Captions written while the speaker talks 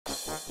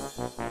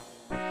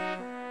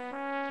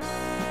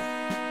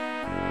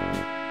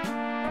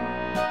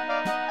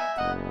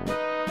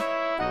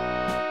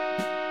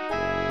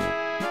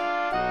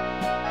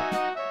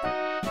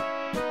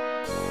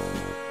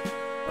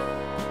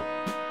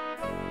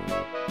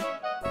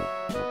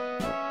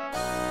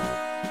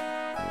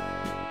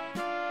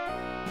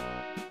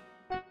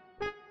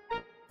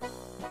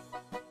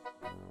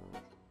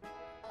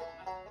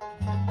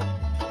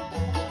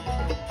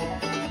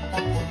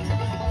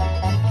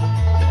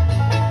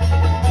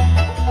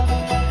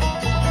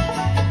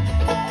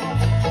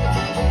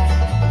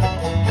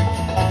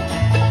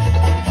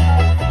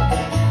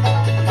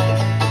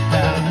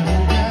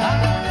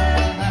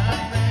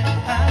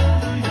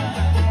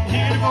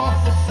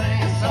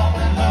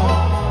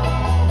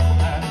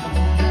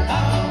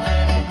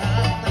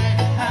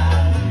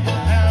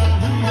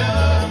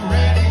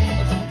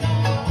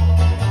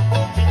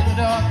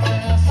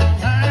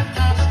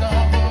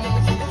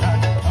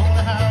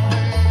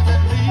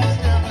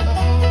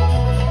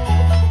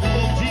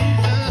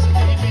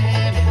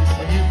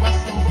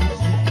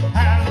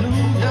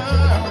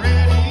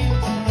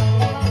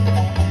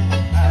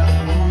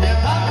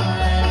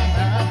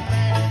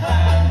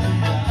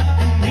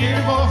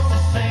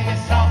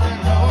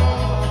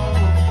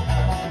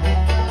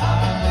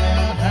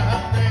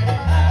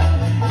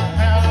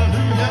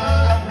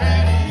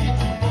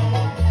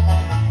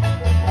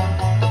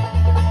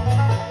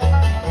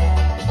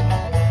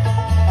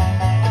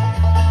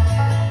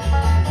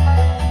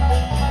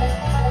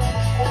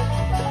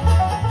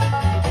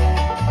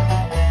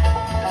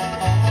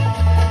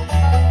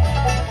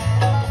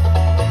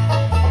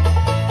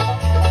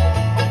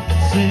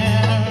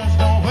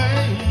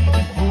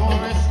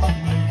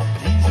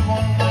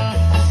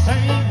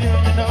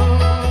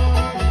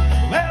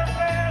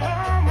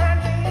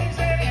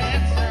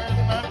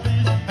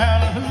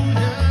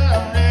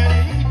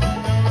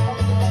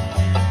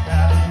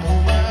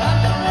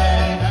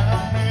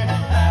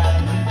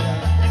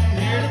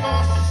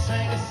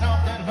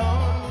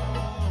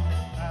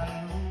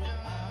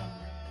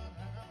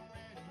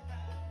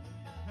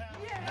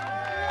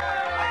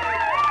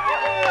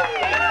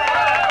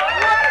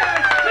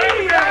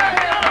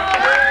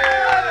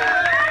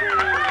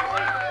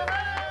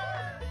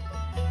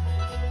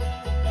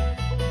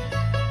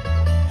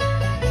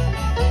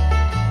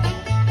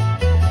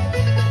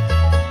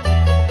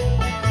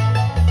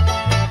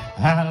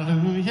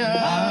Hallelujah,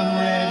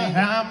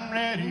 I'm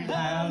ready.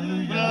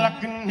 Hallelujah, well, I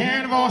can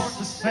hear the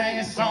voices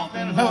singing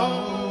something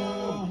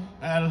low.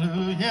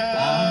 Hallelujah,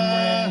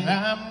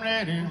 I'm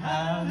ready.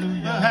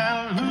 Hallelujah,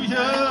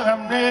 hallelujah,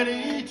 I'm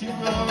ready to go.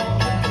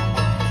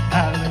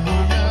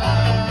 Hallelujah,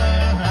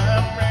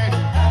 I'm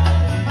ready.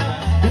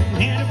 I can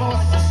hear the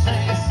voices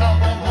singing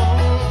something low.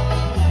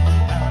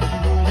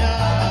 Hallelujah,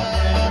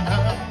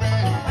 I'm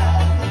ready.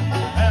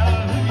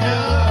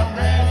 Hallelujah, I'm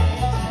ready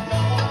to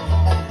go.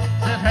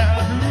 Said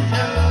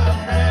hallelujah,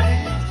 I'm ready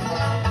to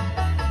go.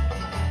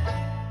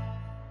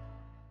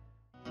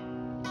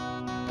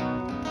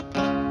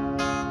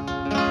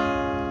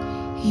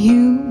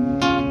 You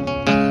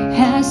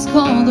ask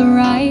all the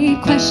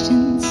right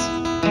questions.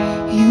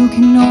 You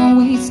can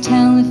always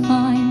tell if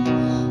I'm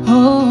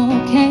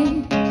okay.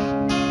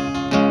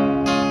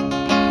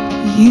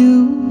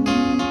 You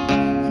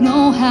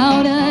know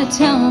how to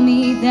tell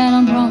me that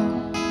I'm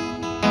wrong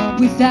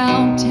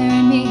without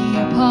tearing me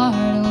apart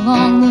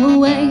along the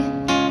way.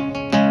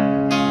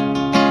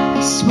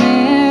 I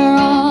swear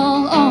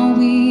I'll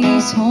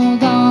always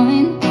hold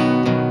on.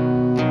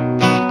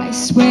 I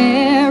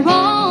swear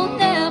I'll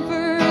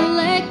never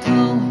let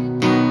go.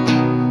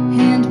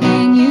 And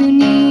when you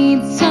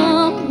need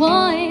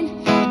someone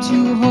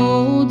to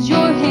hold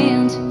your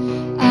hand,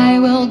 I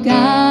will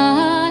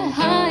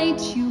guide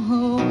you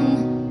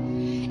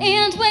home.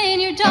 And when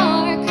your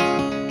dark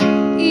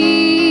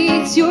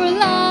eats your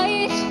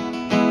light,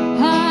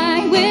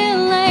 I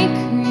will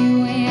anchor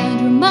you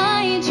and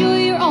remind you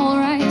you're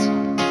alright.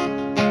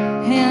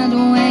 And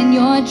when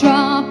you're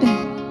dropping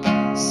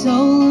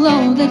so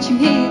low that you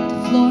hit the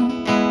floor,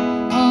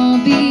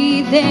 I'll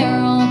be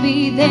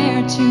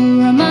there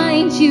to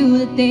remind you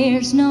that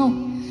there's no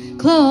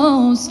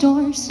closed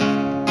doors.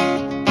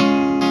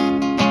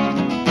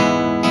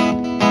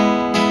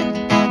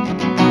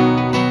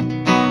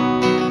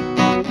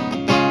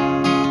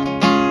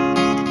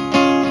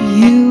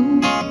 You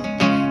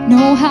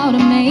know how to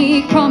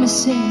make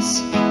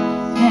promises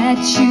that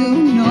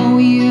you know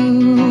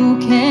you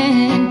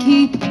can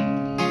keep.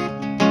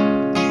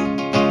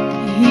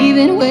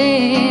 Even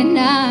when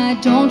I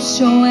don't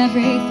show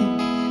everything,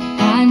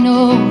 I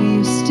know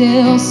you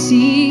still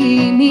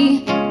see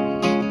me.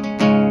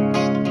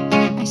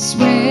 I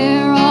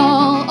swear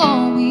I'll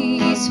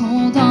always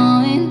hold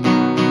on.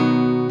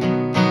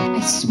 I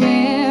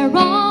swear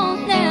I'll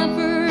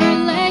never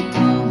let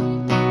go.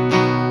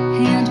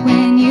 And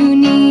when you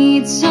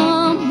need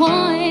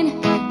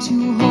someone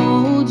to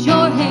hold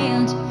your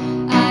hand,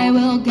 I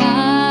will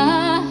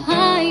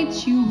guide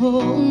you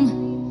home.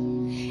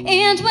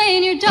 And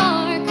when your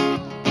dark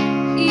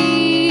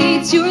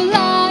eats your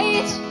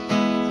light,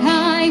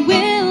 I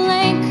will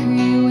anchor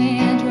you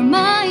and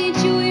remind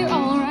you you're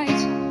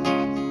alright.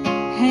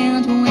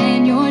 And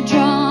when you're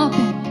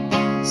dropping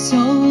so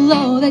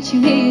low that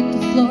you hit the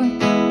floor,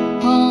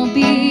 I'll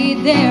be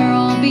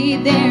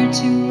there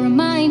to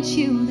remind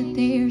you that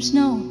there's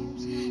no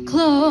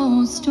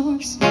closed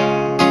doors.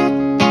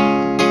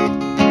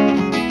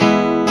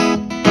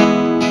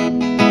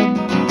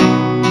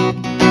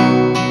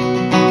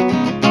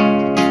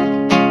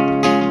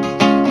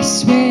 I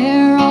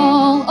swear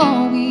I'll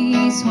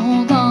always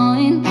hold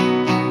on.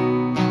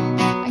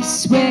 I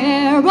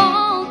swear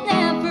I'll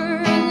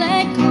never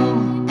let go.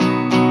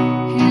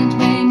 And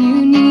when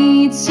you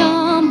need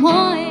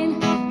someone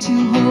to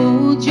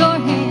hold your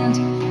hand,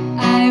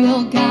 I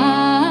will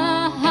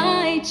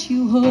guide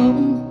you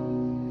home.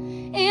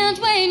 And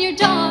when your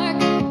dark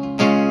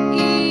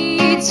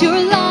eats your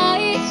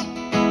light,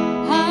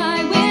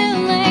 I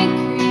will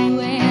anchor you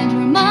and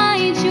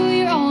remind you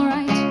you're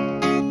alright.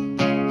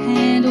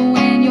 And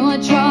when you're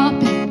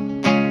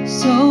dropping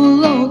so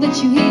low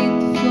that you hit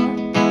the floor,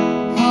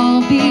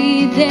 I'll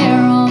be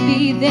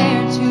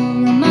there to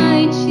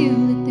remind you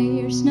that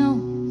there's no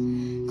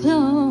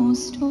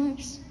closed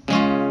doors.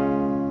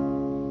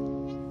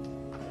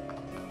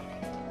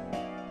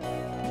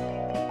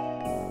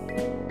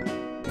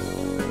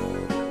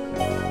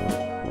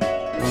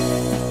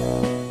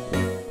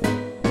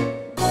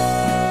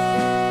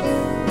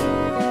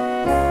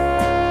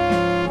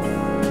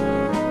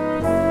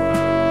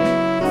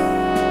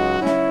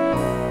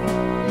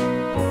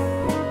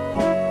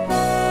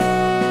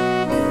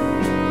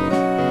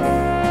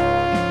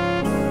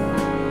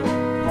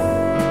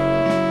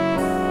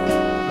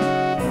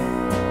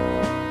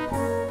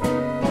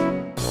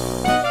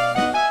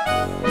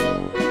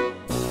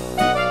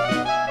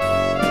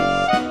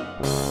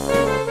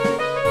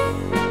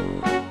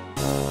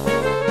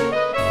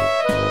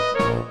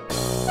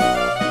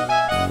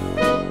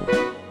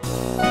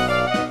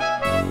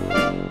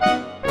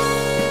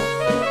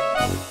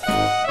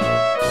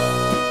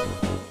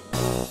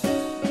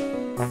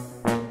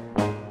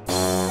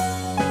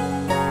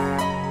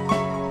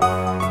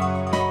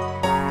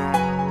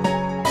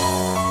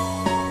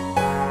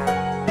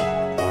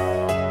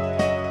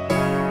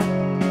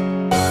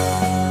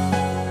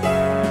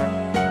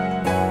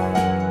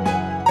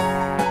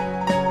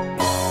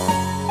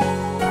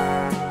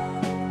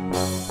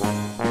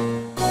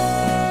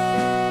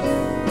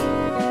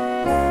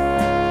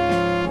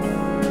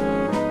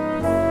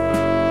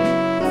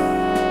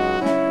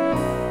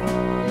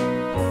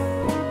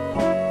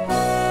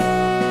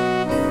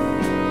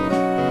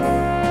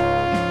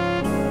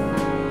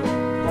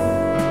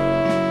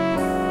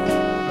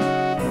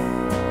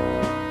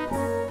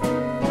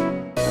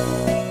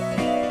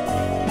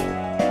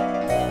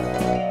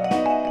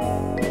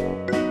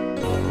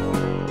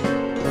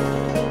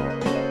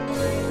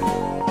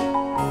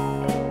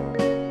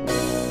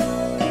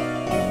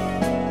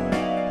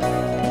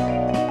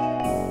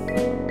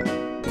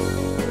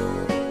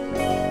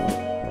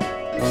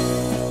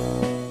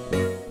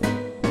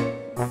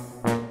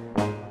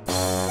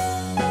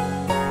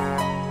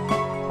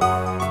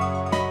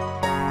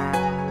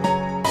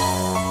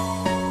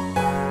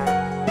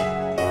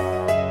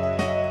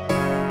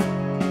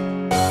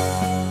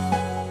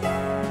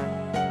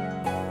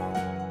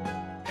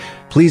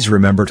 Please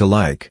remember to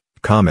like,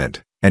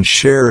 comment, and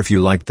share if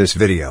you liked this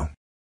video.